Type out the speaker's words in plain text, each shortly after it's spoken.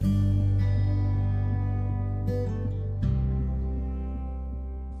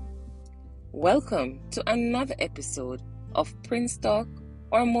Welcome to another episode of Prince Talk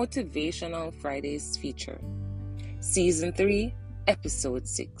or Motivational Fridays feature, Season 3, Episode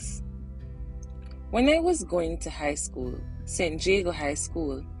 6. When I was going to high school, St. Jago High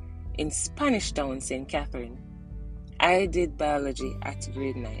School in Spanish Town, St. Catherine, I did biology at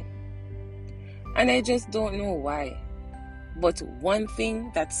grade 9. And I just don't know why. But one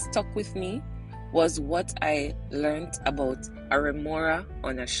thing that stuck with me was what I learned about a remora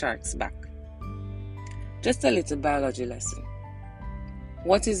on a shark's back. Just a little biology lesson.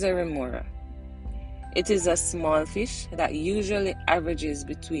 What is a remora? It is a small fish that usually averages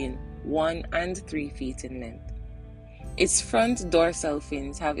between 1 and 3 feet in length. Its front dorsal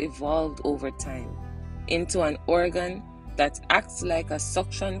fins have evolved over time into an organ that acts like a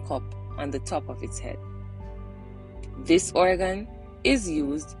suction cup on the top of its head. This organ is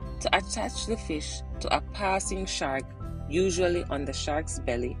used to attach the fish to a passing shark, usually on the shark's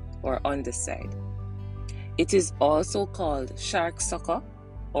belly or underside. It is also called shark sucker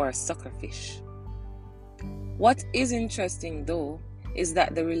or suckerfish. What is interesting though is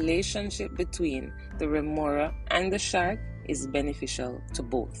that the relationship between the remora and the shark is beneficial to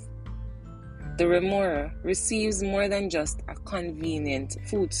both. The remora receives more than just a convenient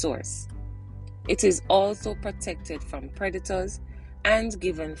food source. It is also protected from predators and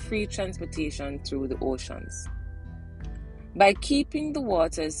given free transportation through the oceans. By keeping the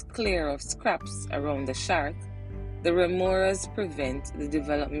waters clear of scraps around the shark, the remoras prevent the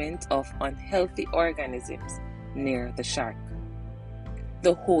development of unhealthy organisms near the shark.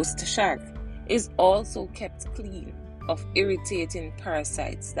 The host shark is also kept clean of irritating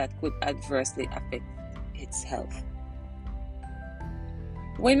parasites that could adversely affect its health.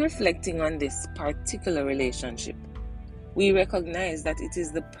 When reflecting on this particular relationship, we recognize that it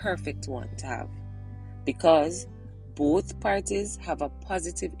is the perfect one to have because both parties have a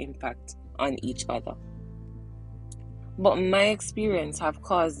positive impact on each other. But my experience have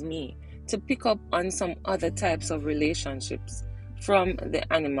caused me to pick up on some other types of relationships from the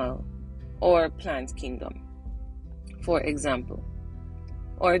animal or plant kingdom. For example,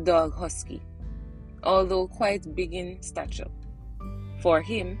 our dog Husky, although quite big in stature, for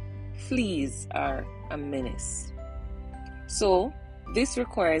him, fleas are a menace. So, this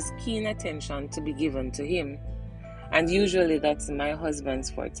requires keen attention to be given to him, and usually that's my husband's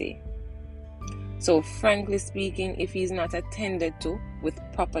forte. So, frankly speaking, if he's not attended to with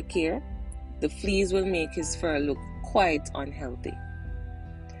proper care, the fleas will make his fur look quite unhealthy.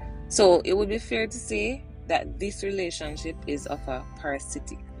 So, it would be fair to say that this relationship is of a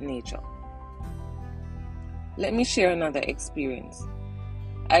parasitic nature. Let me share another experience.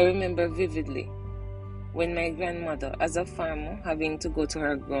 I remember vividly when my grandmother, as a farmer, having to go to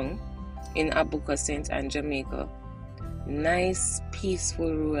her ground in Abuka St. Anne, Jamaica, nice,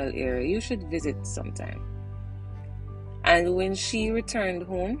 peaceful rural area. You should visit sometime. And when she returned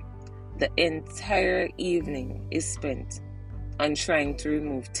home, the entire evening is spent on trying to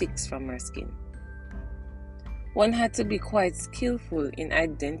remove ticks from her skin. One had to be quite skillful in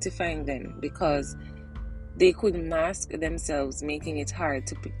identifying them because they could mask themselves, making it hard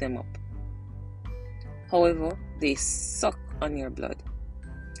to pick them up. However, they suck on your blood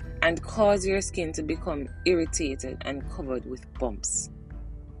and cause your skin to become irritated and covered with bumps.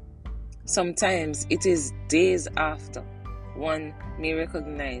 Sometimes it is days after one may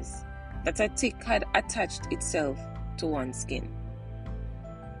recognize that a tick had attached itself to one's skin.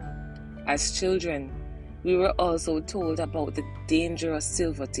 As children, we were also told about the dangerous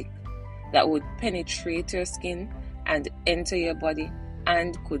silver tick that would penetrate your skin and enter your body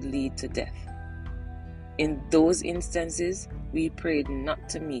and could lead to death. In those instances, we prayed not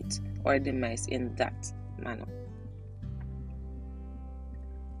to meet our demise in that manner.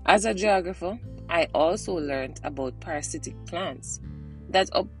 As a geographer, I also learned about parasitic plants that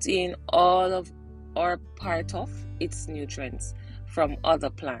obtain all of or part of its nutrients from other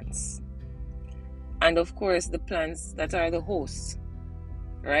plants. And of course, the plants that are the hosts,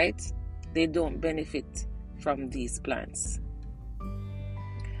 right? They don't benefit from these plants.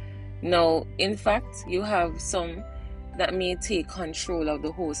 Now, in fact, you have some that may take control of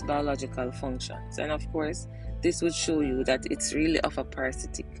the host biological functions. And of course, this would show you that it's really of a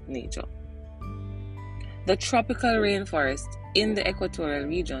parasitic nature. The tropical rainforest in the equatorial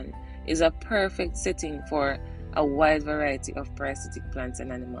region is a perfect setting for a wide variety of parasitic plants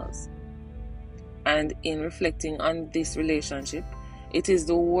and animals. And in reflecting on this relationship, it is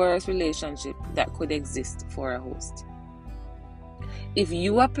the worst relationship that could exist for a host. If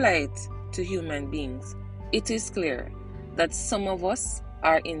you apply it to human beings, it is clear that some of us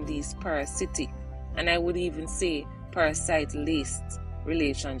are in these parasitic and I would even say parasite-laced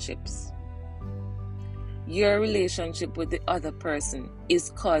relationships. Your relationship with the other person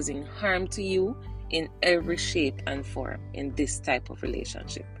is causing harm to you in every shape and form in this type of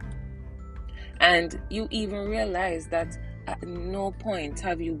relationship. And you even realize that at no point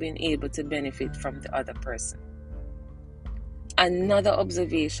have you been able to benefit from the other person. Another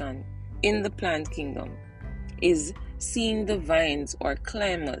observation in the plant kingdom is seeing the vines or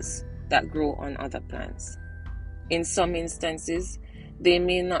climbers that grow on other plants. In some instances, they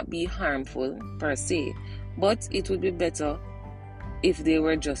may not be harmful per se, but it would be better if they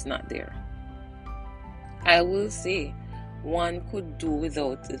were just not there. I will say one could do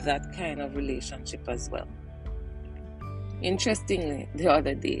without that kind of relationship as well. Interestingly, the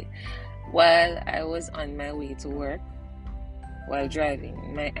other day, while I was on my way to work, while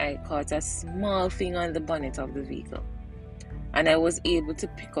driving, my eye caught a small thing on the bonnet of the vehicle, and I was able to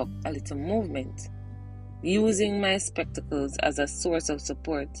pick up a little movement. Using my spectacles as a source of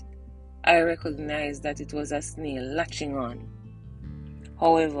support, I recognized that it was a snail latching on.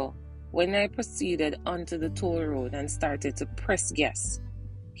 However, when I proceeded onto the toll road and started to press gas,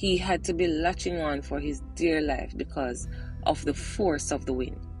 he had to be latching on for his dear life because of the force of the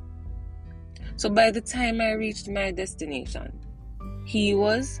wind. So by the time I reached my destination, he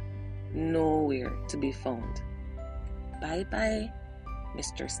was nowhere to be found. Bye-bye,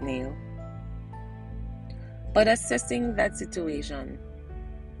 Mr. Snail. But assessing that situation,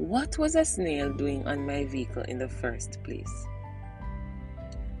 what was a snail doing on my vehicle in the first place?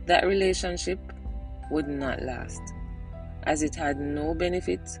 That relationship would not last, as it had no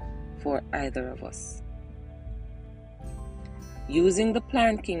benefit for either of us. Using the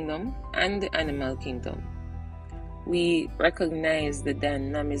plant kingdom and the animal kingdom, we recognize the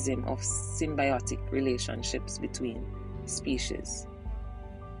dynamism of symbiotic relationships between species.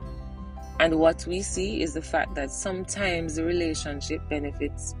 And what we see is the fact that sometimes the relationship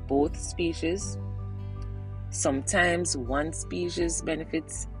benefits both species, sometimes one species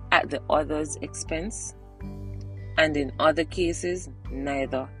benefits at the other's expense, and in other cases,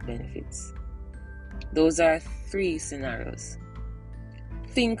 neither benefits. Those are 3 scenarios.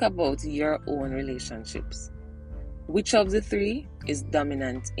 Think about your own relationships. Which of the 3 is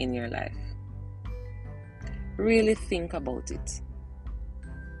dominant in your life? Really think about it.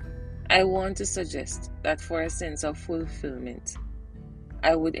 I want to suggest that for a sense of fulfillment,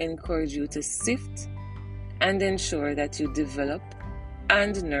 I would encourage you to sift and ensure that you develop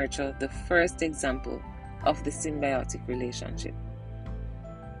and nurture the first example of the symbiotic relationship.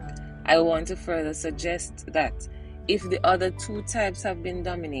 I want to further suggest that if the other 2 types have been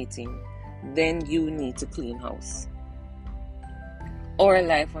dominating, then you need to clean house. Our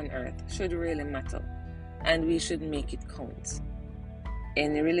life on earth should really matter, and we should make it count.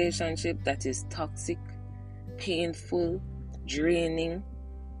 Any relationship that is toxic, painful, draining,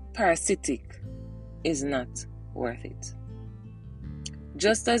 parasitic is not worth it.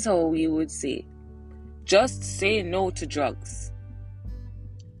 Just as how we would say, just say no to drugs,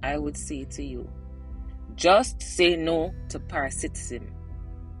 I would say to you, just say no to parasitism.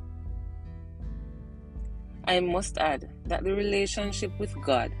 I must add that the relationship with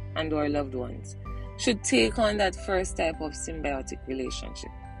God and our loved ones should take on that first type of symbiotic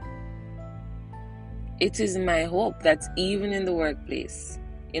relationship. It is my hope that even in the workplace,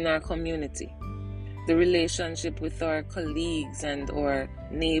 in our community, the relationship with our colleagues and our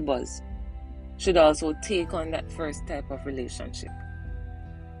neighbors should also take on that first type of relationship.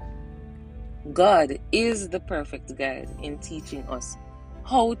 God is the perfect guide in teaching us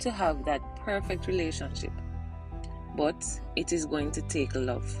how to have that perfect relationship, but it is going to take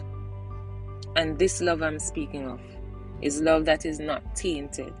love. And this love I'm speaking of is love that is not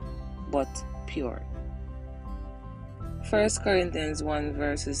tainted, but pure. 1 Corinthians 1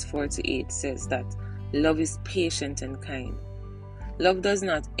 verses 4-8 says that love is patient and kind. Love does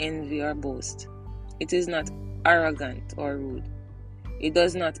not envy or boast. It is not arrogant or rude. It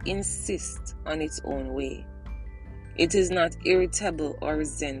does not insist on its own way. It is not irritable or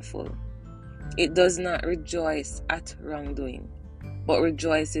resentful. It does not rejoice at wrongdoing, but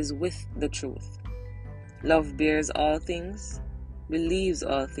rejoices with the truth. Love bears all things, believes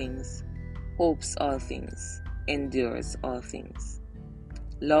all things, hopes all things, endures all things.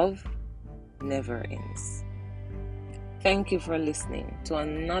 Love never ends. Thank you for listening to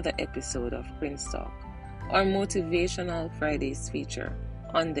another episode of Prince Talk, our Motivational Fridays feature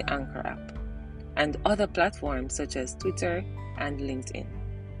on the Anchor app and other platforms such as Twitter and LinkedIn.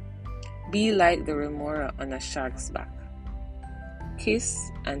 Be like the remora on a shark's back.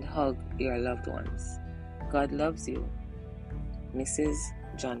 Kiss and hug your loved ones. God loves you. Mrs.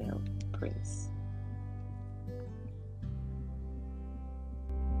 Jonelle Prince.